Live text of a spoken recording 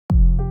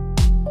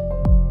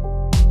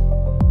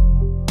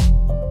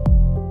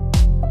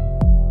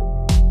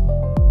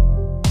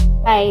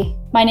Hi,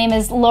 my name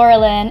is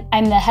Lorilyn.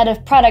 I'm the head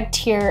of product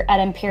here at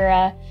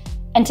Impira,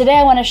 and today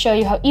I want to show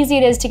you how easy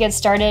it is to get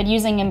started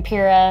using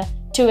Impira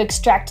to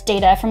extract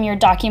data from your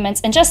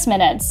documents in just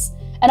minutes.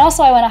 And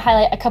also I want to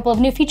highlight a couple of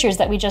new features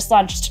that we just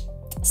launched.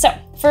 So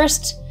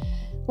first,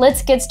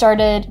 let's get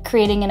started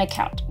creating an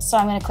account. So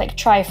I'm going to click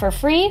try for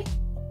free.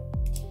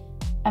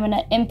 I'm going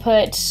to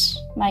input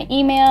my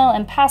email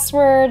and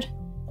password,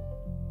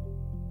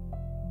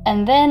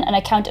 and then an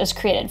account is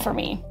created for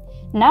me.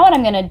 Now what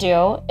I'm going to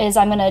do is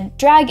I'm going to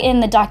drag in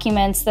the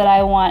documents that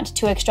I want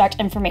to extract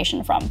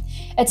information from.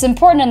 It's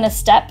important in this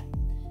step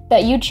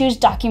that you choose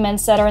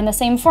documents that are in the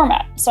same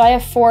format. So I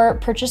have 4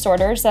 purchase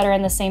orders that are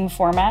in the same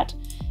format,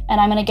 and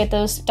I'm going to get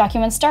those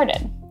documents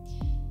started.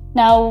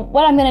 Now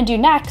what I'm going to do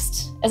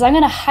next is I'm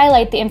going to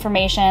highlight the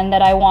information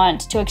that I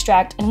want to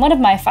extract in one of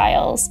my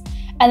files,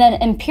 and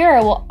then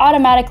Impira will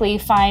automatically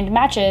find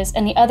matches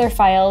in the other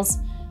files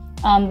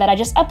that I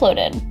just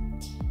uploaded.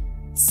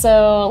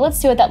 So let's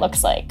see what that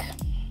looks like.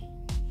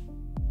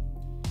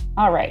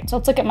 All right, so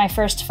let's look at my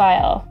first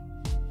file.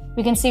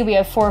 We can see we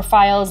have 4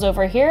 files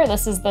over here.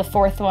 This is the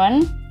 4th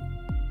one.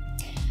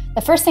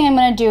 The first thing I'm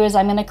going to do is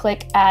I'm going to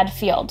click Add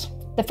Field.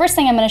 The first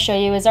thing I'm going to show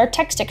you is our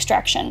text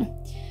extraction.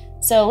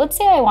 So let's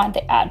say I want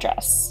the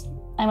address.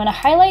 I'm going to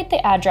highlight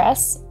the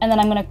address, and then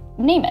I'm going to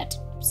name it.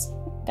 Oops,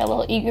 got a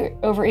little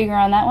over-eager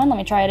on that one. Let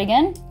me try it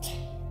again.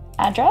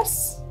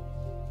 Address.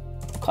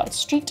 Call it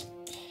street.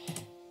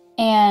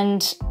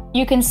 And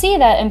you can see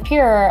that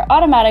Impira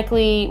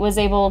automatically was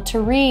able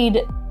to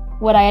read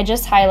what I had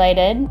just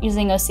highlighted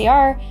using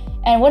OCR,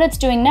 and what it's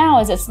doing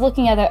now is it's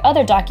looking at the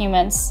other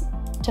documents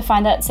to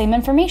find that same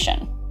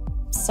information.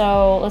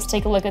 So let's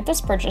take a look at this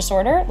purchase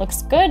order. It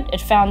looks good. It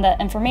found that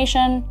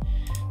information.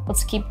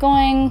 Let's keep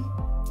going.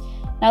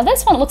 Now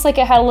this one looks like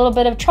it had a little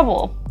bit of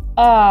trouble.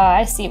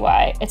 I see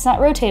why. It's not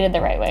rotated the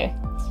right way.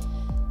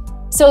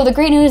 So the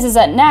great news is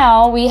that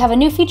now we have a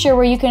new feature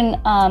where you can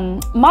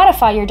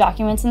modify your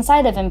documents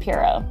inside of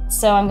Impira.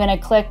 So I'm going to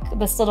click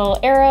this little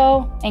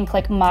arrow and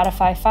click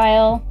Modify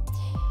File.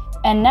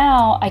 And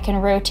now I can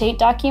rotate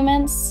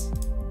documents.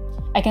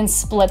 I can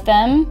split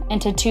them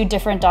into 2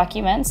 different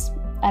documents.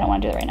 I don't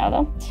want to do that right now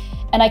though.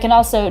 And I can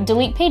also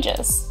delete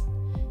pages.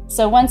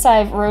 So once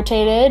I've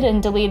rotated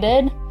and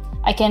deleted,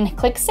 I can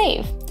click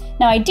Save.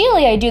 Now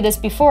ideally I do this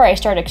before I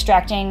start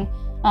extracting,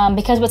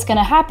 because what's going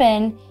to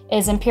happen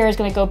is Impira is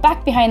going to go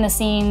back behind the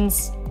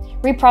scenes,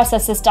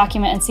 reprocess this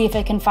document, and see if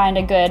it can find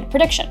a good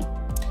prediction.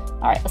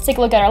 All right, let's take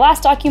a look at our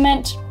last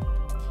document.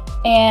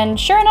 And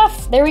sure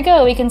enough, there we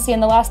go. We can see in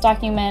the last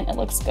document, it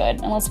looks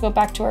good. And let's go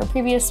back to our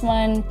previous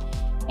one,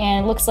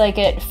 and it looks like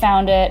it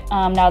found it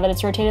now that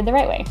it's rotated the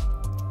right way.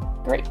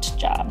 Great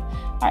job.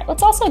 All right,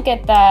 let's also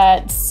get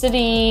that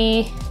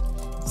city,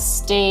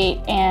 state,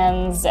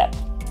 and zip.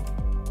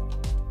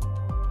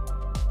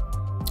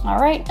 All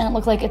right, and it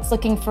looks like it's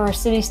looking for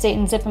city, state,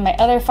 and zip in my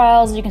other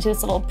files. You can see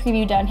this little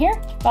preview down here.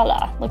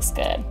 Voila, looks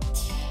good.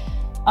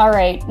 All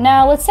right,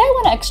 now let's say I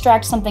want to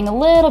extract something a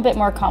little bit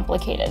more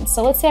complicated.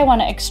 So let's say I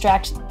want to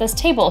extract this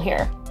table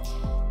here.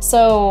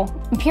 So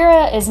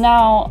Impira is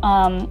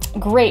now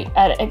great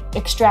at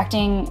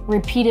extracting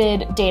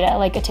repeated data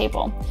like a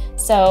table.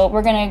 So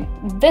we're going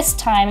to this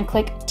time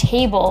click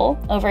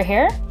Table over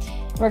here.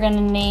 We're going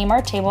to name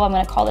our table. I'm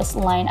going to call this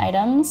Line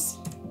Items.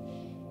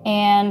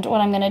 And what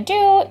I'm going to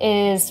do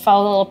is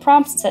follow the little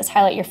prompts. It says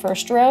highlight your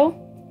first row.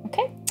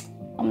 Okay,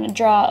 I'm going to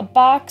draw a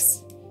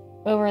box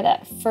over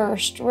that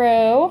first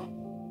row.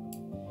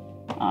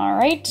 All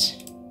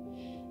right.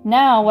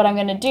 Now what I'm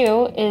going to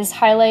do is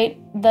highlight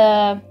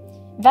the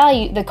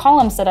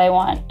columns that I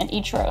want in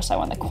each row. So I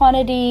want the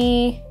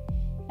quantity,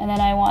 and then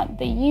I want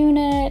the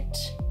unit,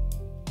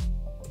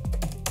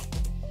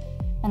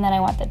 and then I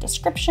want the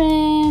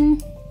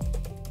description.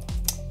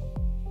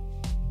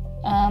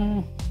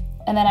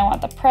 And then I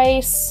want the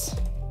price,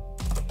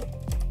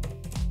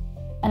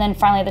 and then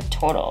finally the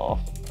total.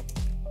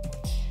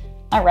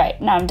 All right,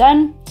 now I'm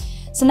done.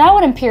 So now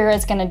what Impira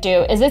is going to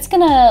do is it's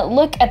going to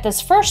look at this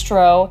first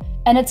row,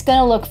 and it's going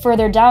to look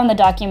further down the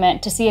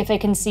document to see if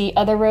it can see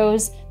other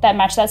rows that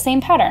match that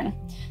same pattern.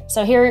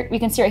 So here we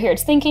can see right here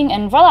it's thinking,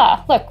 and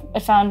voila, look,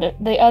 it found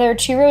the other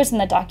 2 rows in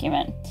the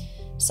document.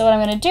 So what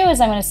I'm going to do is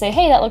I'm going to say,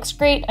 hey, that looks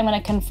great. I'm going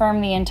to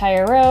confirm the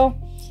entire row.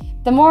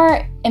 The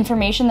more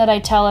information that I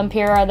tell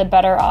Impira, the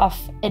better off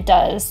it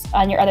does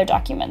on your other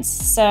documents.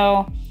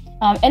 So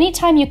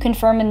anytime you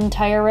confirm an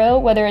entire row,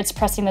 whether it's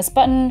pressing this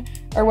button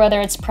or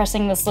whether it's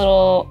pressing this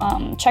little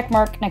check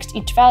mark next to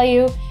each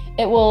value,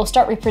 it will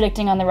start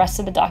repredicting on the rest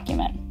of the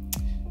document.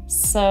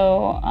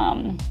 So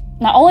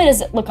not only does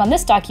it look on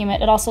this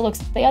document, it also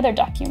looks at the other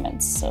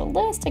documents. So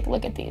let's take a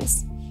look at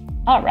these.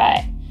 All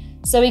right,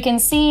 so we can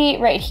see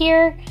right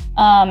here,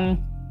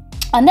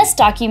 on this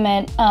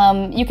document,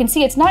 you can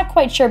see it's not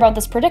quite sure about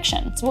this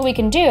prediction. So what we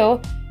can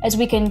do is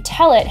we can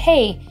tell it,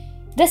 hey,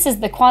 this is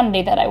the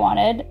quantity that I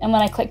wanted. And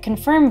when I click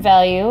confirm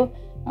value,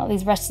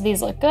 these rest of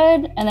these look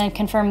good, and then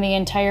confirm the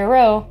entire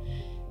row,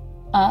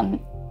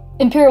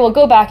 Impira will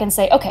go back and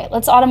say, okay,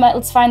 let's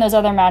find those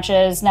other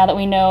matches now that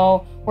we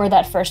know where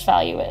that first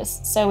value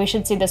is. So we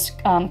should see this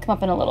come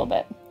up in a little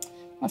bit.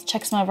 Let's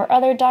check some of our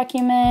other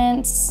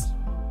documents.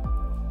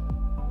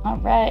 All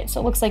right,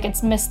 so it looks like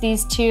it's missed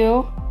these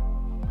two.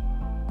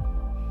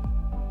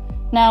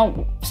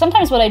 Now,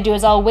 sometimes what I do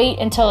is I'll wait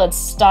until it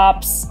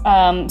stops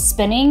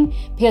spinning,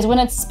 because when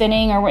it's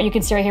spinning, or what you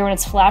can see right here when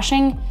it's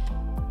flashing,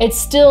 it's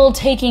still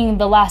taking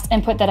the last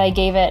input that I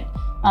gave it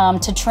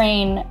to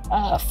train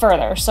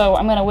further. So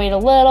I'm gonna wait a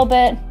little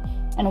bit,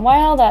 and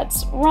while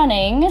that's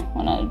running, I'm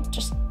gonna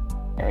just,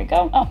 there we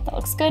go. Oh, that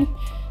looks good.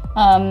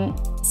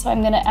 So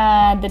I'm gonna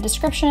add the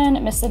description.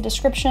 It missed the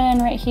description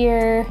right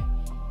here.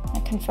 I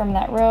confirm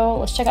that row.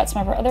 Let's check out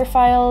some of our other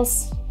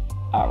files.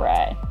 All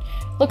right.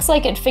 Looks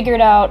like it figured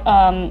out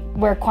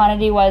where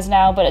quantity was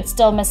now, but it's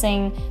still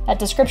missing that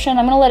description.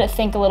 I'm gonna let it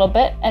think a little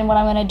bit, and what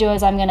I'm gonna do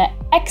is I'm gonna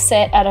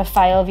exit out of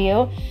file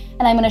view,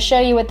 and I'm gonna show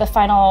you what the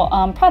final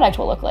product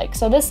will look like.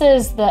 So this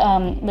is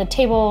the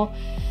table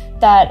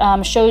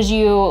that shows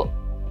you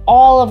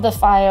all of the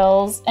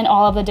files and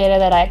all of the data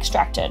that I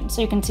extracted.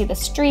 So you can see the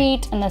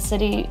street and the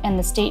city and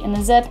the state and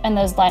the zip and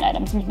those line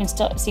items, and you can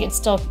still see it's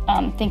still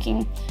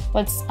thinking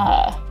what's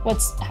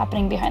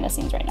happening behind the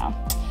scenes right now.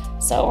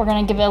 So we're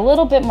gonna give it a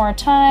little bit more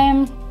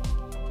time.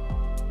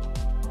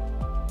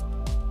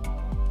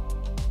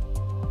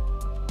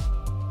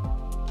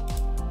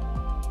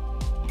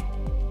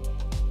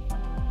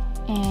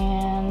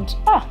 And,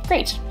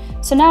 great.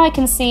 So now I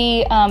can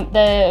see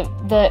the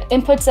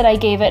inputs that I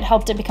gave it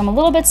helped it become a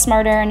little bit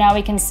smarter, and now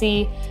we can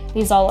see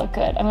these all look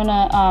good. I'm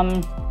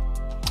gonna,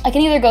 I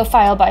can either go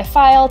file by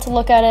file to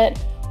look at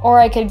it, or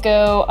I could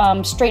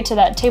go straight to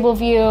that table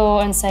view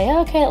and say,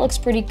 okay, it looks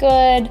pretty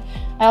good.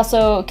 I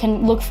also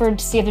can look to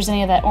see if there's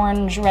any of that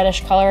orange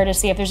reddish color to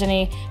see if there's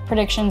any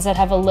predictions that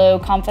have a low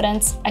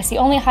confidence. I see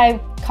only high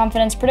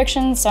confidence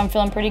predictions, so I'm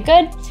feeling pretty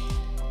good.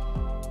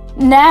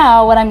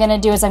 Now what I'm gonna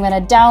do is I'm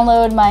gonna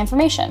download my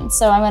information.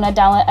 So I'm gonna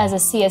download it as a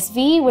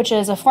CSV, which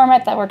is a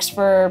format that works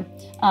for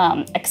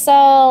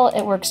Excel,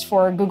 it works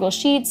for Google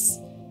Sheets,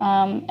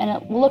 and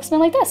it will look something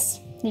like this.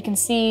 You can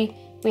see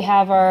we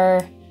have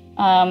our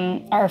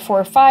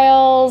 4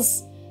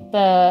 files,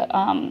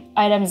 the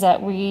items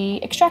that we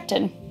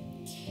extracted.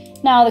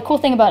 Now, the cool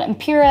thing about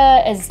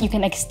Impira is you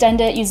can extend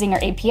it using our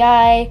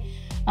API.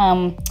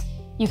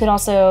 You can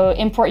also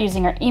import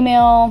using our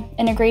email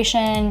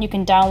integration. You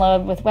can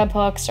download with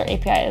webhooks or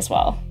API as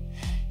well.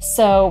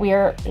 So we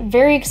are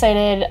very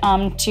excited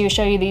to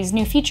show you these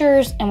new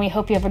features, and we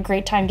hope you have a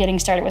great time getting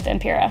started with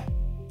Impira.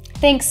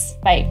 Thanks,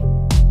 bye.